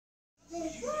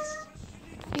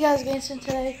guys Ganson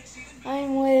today.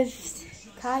 I'm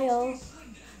with Kyle.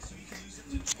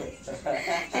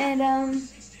 And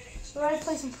we're ready to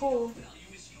play some pool.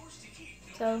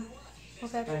 So,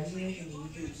 okay.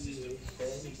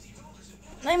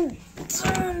 Let me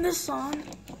turn this on.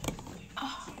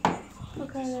 Oh,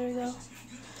 okay, there we go.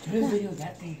 Who video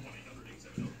that thing?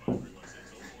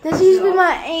 This used to be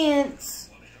my aunt's,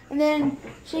 and then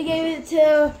she gave it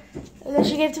to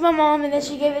my mom, and then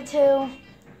she gave it to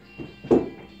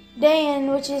Dan,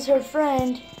 which is her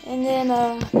friend, and then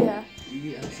yeah.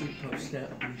 You actually post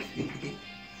that on Facebook.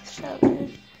 Shut up,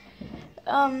 dude.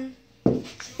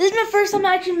 This is my first time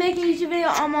actually making a YouTube video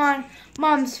on my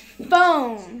mom's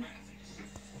phone.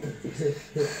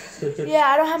 Yeah,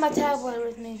 I don't have my tablet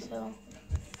with me, so.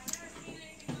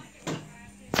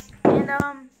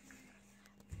 And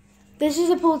this is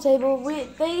a pool table.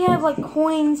 They have like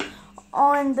coins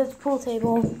on the pool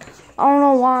table. I don't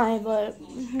know why, but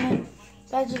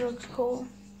that just looks cool.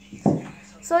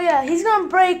 So yeah, he's gonna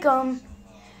break them,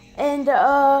 and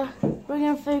we're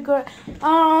gonna figure out.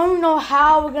 I don't know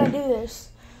how we're gonna do this.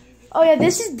 Oh yeah,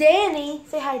 this is Danny.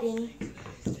 Say hi, Danny.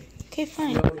 Okay,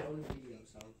 fine.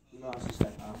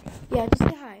 Yeah, just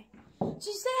say hi.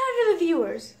 Just say hi to the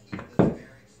viewers.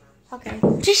 Okay,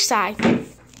 just say.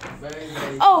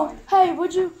 Oh, hey,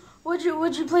 would you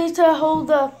please hold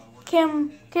the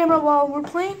camera while we're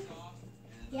playing?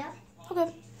 Yep.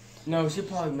 Okay. No, she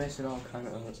probably messed it all kind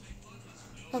of up.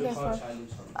 Okay, fine.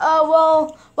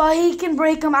 Well, while he can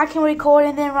break them, I can record,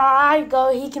 and then while I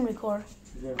go, he can record.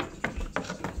 Yeah.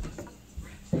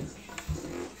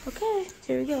 Okay,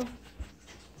 here we go.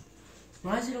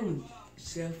 Why is it on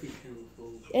selfie camera?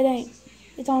 It ain't.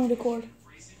 It's on record.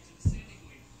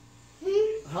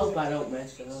 I hope I don't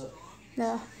mess it up.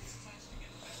 No.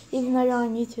 Even though you're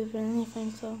on YouTube or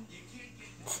anything, so.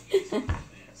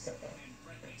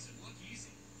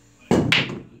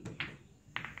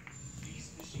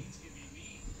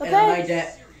 And I made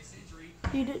that.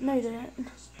 You didn't know that.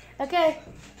 Okay,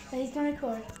 so he's gonna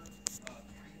record.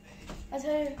 I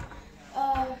tell you,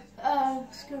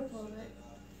 scoot up a little bit.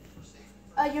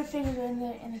 Your fingers are in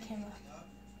the camera.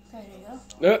 Okay,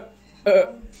 there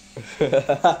you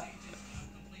go.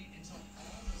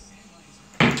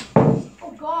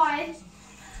 Oh God.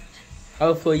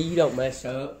 Hopefully you don't mess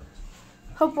up.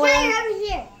 Hopefully. Come over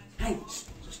here. Hey,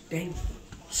 dang.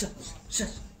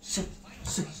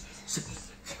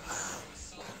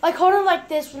 Like hold it like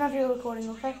this whenever you're recording,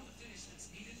 okay?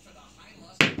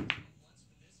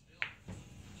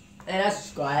 Hey, that's a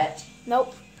scratch.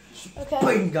 Nope. Okay.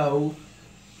 Bingo.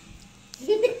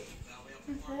 Okay.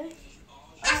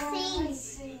 I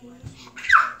see.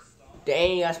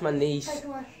 Dang, that's my niece. Hey,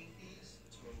 come on.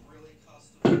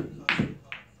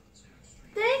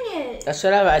 Dang it. That's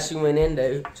what I've actually went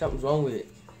into. Something's wrong with it.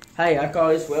 Hey, I call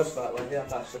this well spot right here.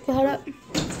 Okay, hold up.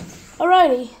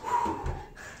 Alrighty.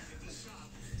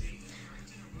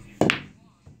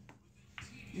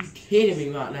 You kidding me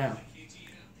right now?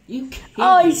 You kidding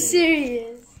Oh, me? are you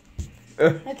serious?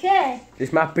 Okay.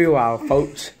 This might be a while,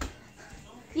 folks.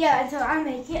 Yeah, until I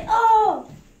make it. Oh!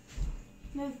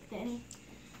 Move, Danny.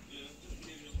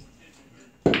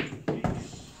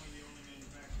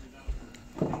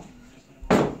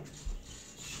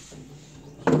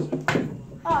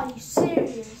 Are you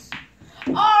serious?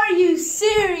 Are you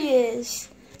serious?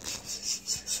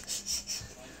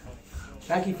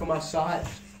 Thank you for my shot.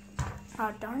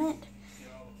 Oh, darn it.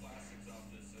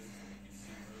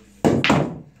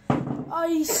 Are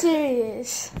you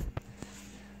serious?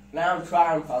 Now I'm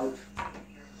trying, folks.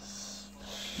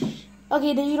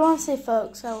 Okay, dude, you don't have to say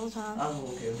folks all the time. I'm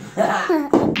okay.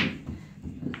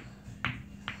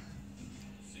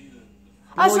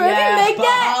 I swear, if you make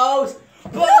that. Folks.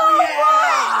 No!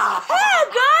 How,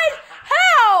 guys?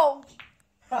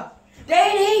 How?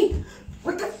 Danny!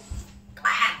 What the?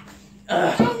 I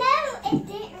know it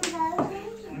didn't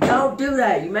go. Don't do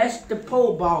that. You messed the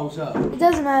pool balls up. It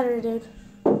doesn't matter, dude.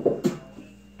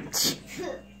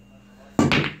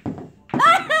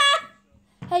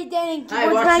 Hey, Danny,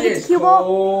 can I get the cue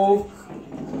ball?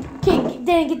 Okay,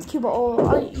 Danny, get the cue ball.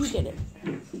 Oh, you get it.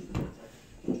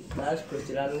 Let's push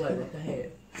it out of the way. What the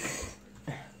heck?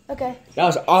 Okay. That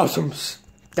was awesome.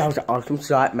 That was an awesome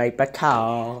shot made by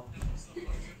Kyle.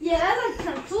 Yeah, that's like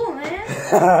kind of cool,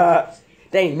 man.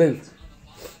 Danny, move.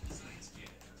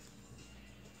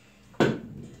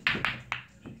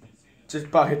 Just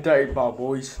back a day, ball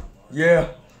boys. Yeah.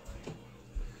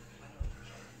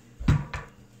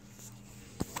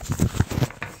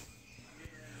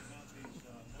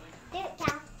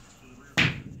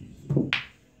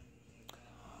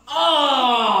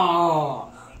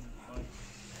 Oh!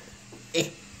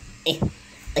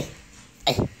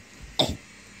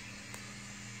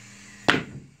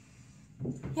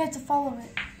 follow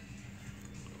it.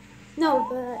 No,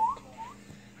 but...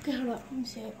 Okay, hold up. Let me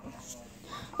see it.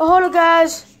 Oh, hold up,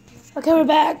 guys. Okay, we're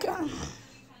back.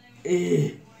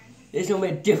 It's gonna be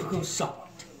a difficult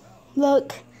shot.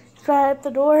 Look, it's right at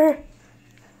the door.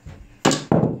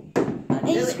 And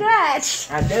you scratched.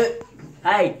 I do it.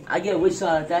 Hey, I get which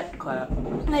side of that clap.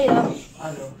 There you go.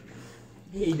 I know.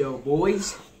 Here you go,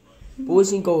 boys.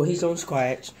 Boys and girls, he's on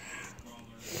scratch.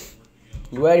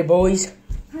 You ready, boys?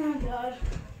 Oh, God.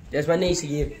 That's my niece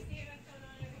again.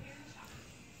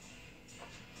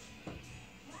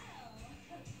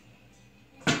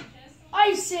 Are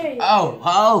you serious? Oh.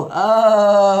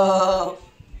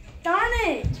 Darn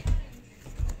it.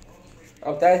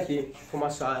 Oh, thank you for my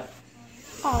side.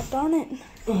 Oh, darn it.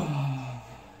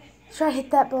 Try to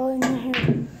hit that ball in your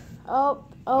hair. Oh,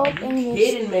 and you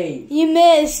missed. Hitting me. You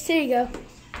missed. Here you go.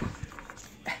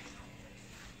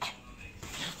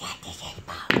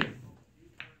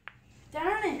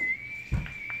 Darn it.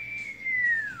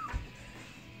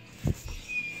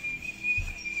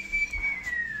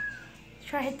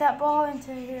 Try to hit that ball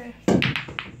into here.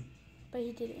 But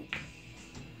you didn't.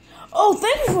 Oh,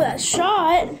 thank you for that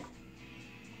shot.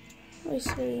 Are you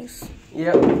serious?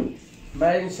 Yep.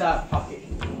 Right inside pocket,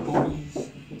 boys.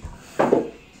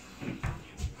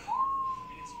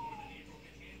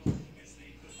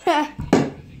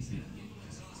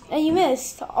 And you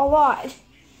missed a lot.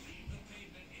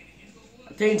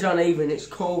 The team's uneven, it's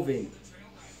Colvin.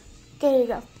 Okay, here you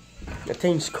go. The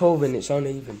team's Colvin, it's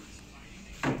uneven.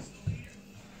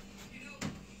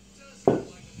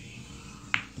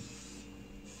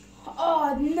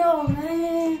 Oh, no,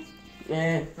 man.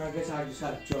 Yeah, I guess I just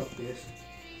have to drop this.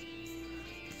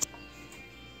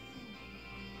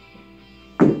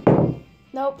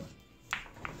 Nope.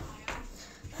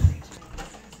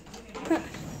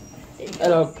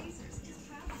 Hello.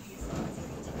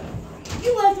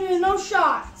 You left me with no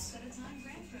shots.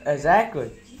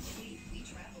 Exactly.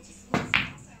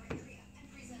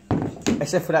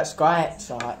 Except for that scratch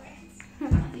shot.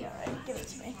 Yeah, right. Give it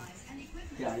to me.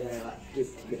 Yeah, like, give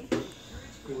it to me.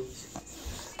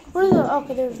 Where's the...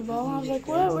 Okay, there's the ball. I was like,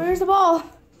 where's the ball?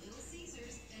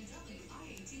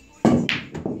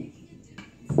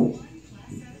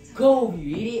 Go,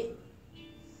 you idiot.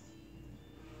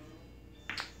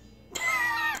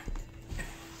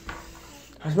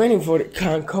 I was waiting for it to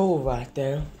come cold right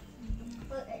there.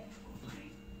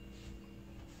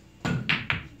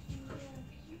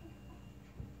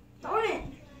 Darn it.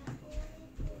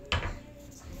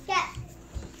 Yeah.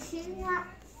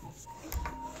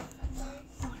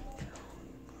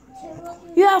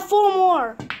 You have 4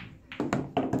 more.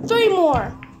 3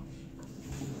 more.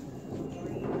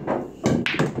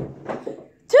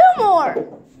 2 more.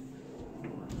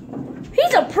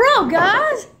 He's a pro,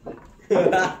 guys.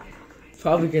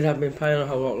 Probably because I've been playing a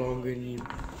whole lot longer than you.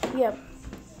 Yep.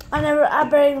 I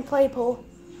barely even play pool.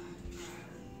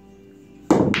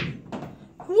 1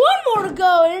 more to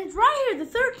go, and it's right here, the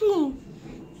 13.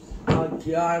 Oh,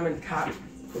 diamond cut.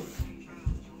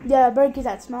 Yeah, break is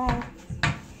that small.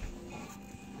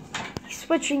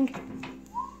 Switching.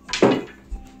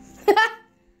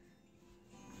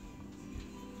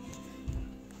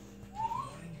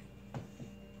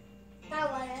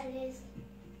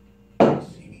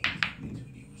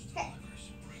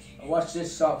 Watch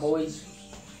this shot, boys.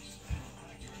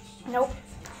 Nope.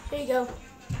 Here you go.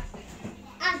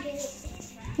 I'll get it.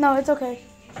 No, it's okay.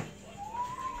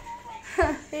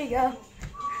 Here you go.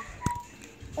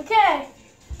 Okay.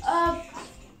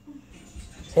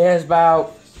 Here's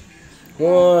about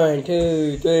 1,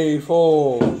 2, 3,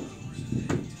 4.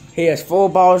 He has 4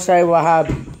 balls, so we'll have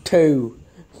 2.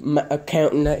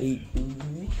 Counting that each.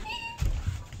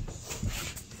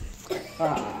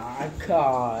 Ah,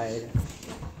 God.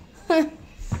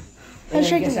 I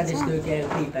guess I just do again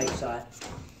with Pete side.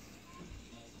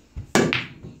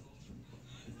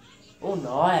 Or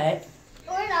not.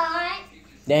 Or not.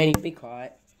 Danny, be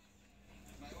quiet.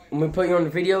 I'm gonna put you on the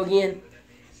video again.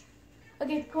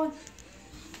 Okay, go on.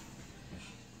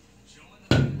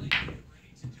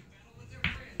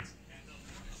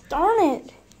 Darn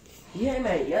it. You ain't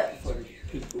made it yet for the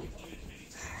people.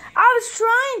 I was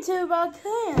trying to, but I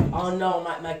couldn't. Oh no, I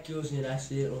might make yours in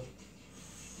that little.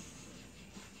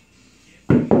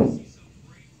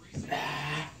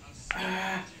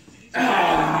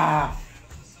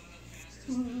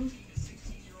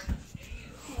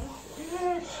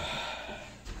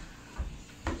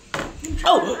 I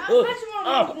bet you want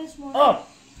to move this one. I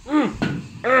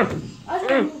was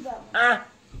going to move that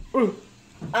one.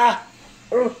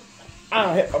 I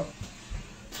hit a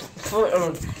foot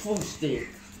on a full stick.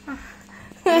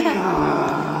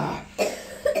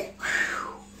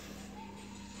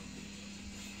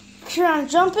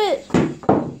 jump it.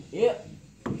 Yep.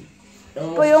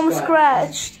 But you almost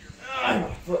scratched. My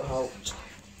foot hurts.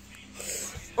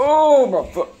 Oh,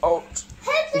 my foot hurts.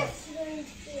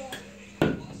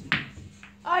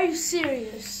 Are you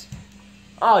serious?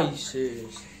 Are you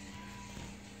serious?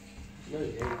 No, you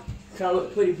ain't. Try to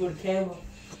look pretty for the camera.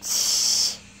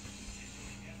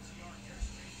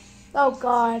 Oh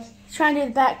God. He's trying to do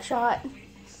the back shot.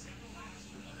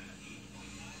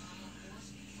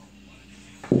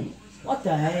 What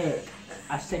the heck?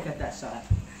 I stick at that side.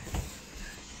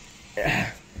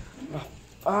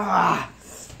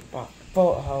 My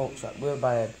foot hurts like real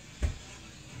bad.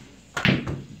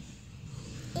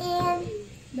 And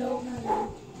No.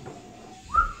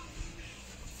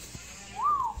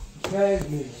 Gave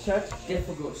me such a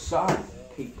difficult shot,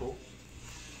 people.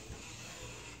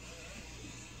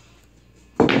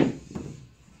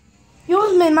 You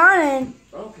almost made mine.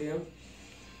 Okay.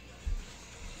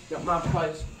 Got my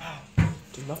place.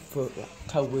 Dude, my foot,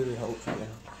 toe really hurts right now.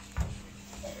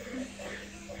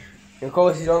 And of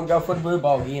course, he's gonna go for the blue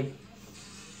ball again.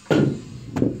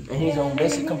 And he's gonna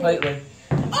miss it completely.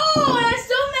 Oh, and I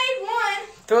still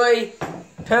made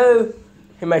 3, 2.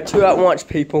 He made 2 at once,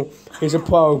 people. He's a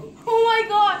pro. one. Oh my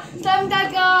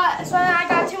God. So I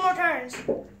got 2 more turns.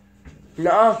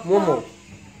 Nuh-uh, one more.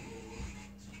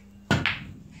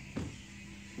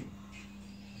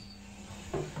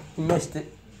 He missed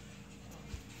it.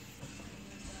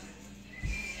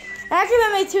 Actually, I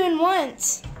made 2 in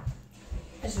once.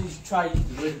 Let's just try to use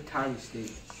the little tiny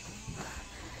stick.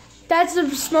 That's the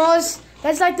smallest.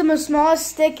 That's like the most smallest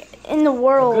stick in the A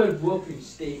world. good whooping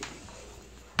stick.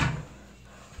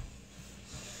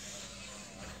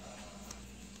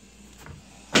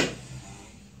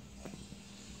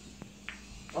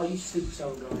 Oh, you stupid son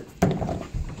of a gun.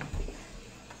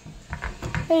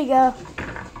 There you go.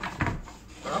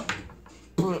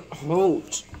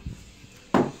 Roach.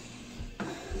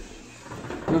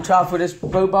 You try for this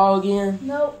blue ball again?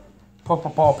 Nope.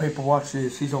 Purple ball, people, watch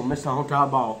this. He's gonna miss the whole entire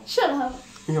ball. Shut up.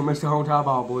 He's gonna miss the whole entire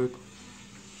ball, boy.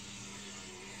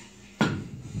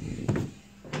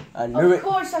 I knew it. Of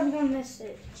course I'm gonna miss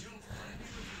it.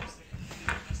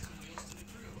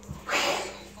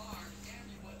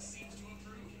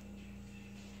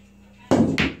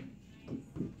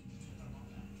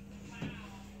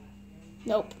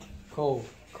 Nope. Cold.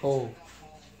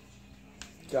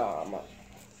 God, my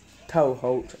toe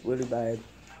hurts really bad.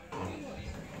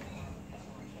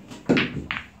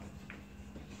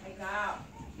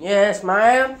 Yes,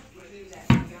 ma'am.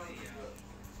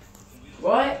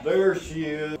 What? There she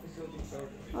is.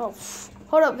 Oh,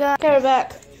 hold up, guys. Get her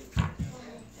back.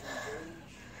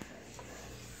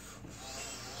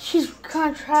 She's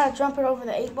gonna try to jump it over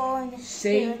the 8 ball and just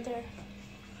stay right there.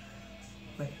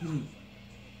 Wait,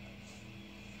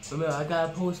 remember, I got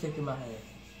a pool stick in my hand.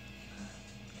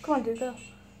 Come on, dude, go.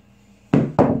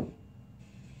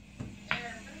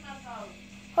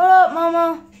 Hold up,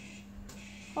 Mama.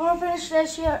 I want to finish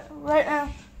this shit right now.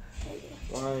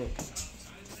 Why?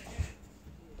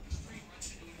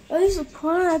 Oh, these are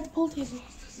playing at the pool table.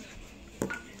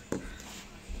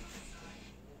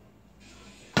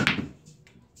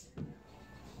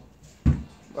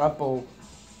 Right ball.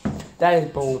 That is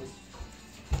ball.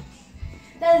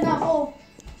 That is not pool.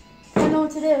 I know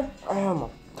what to do. Oh,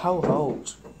 my toe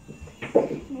hurts.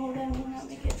 No, then we'll not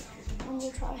make it. I'm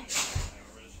gonna try.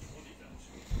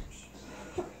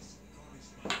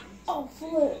 Oh,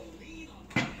 flip.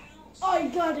 Oh, you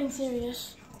goddamn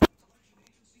serious.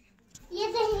 you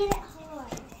have to hit it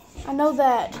hard. I know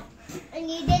that. And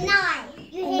you did not.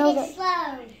 You I hit know it that.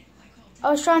 slow.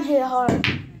 I was trying to hit it hard.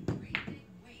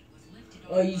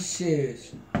 Are you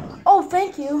serious? Oh,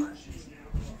 thank you.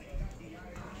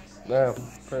 No,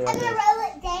 pretty I'm much. gonna roll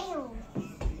it down.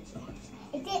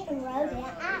 It didn't roll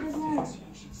down.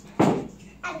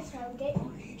 I just rolled it.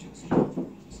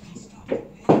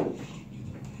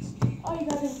 Oh, you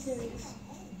goddamn serious.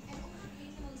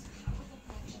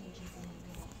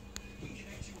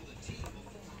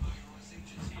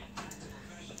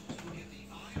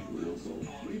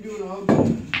 What are you doing, Hub?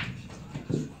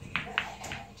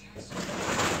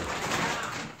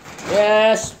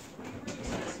 Yes.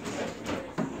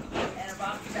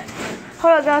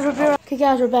 Hold up, guys. We'll be right. Okay,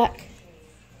 guys, we're back.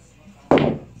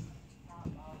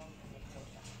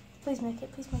 Please make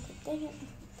it. Please make it. Dang it.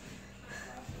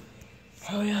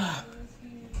 Oh, yeah.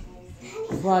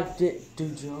 What did do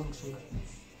Jonesy?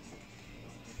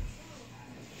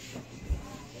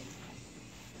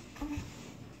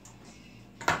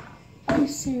 Are you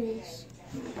serious?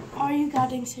 Are you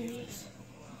goddamn serious?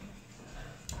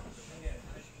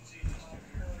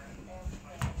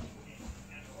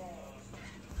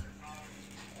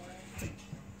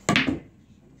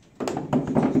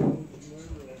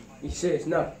 says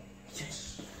no.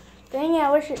 Yes. Dang it,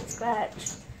 I wish it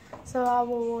scratched. So I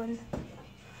will win.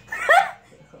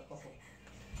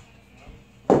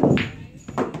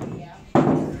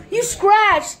 You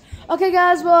scratched! Okay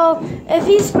guys, well, if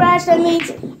he scratched, that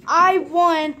means I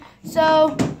won.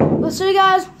 So, we'll see you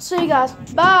guys.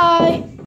 Bye!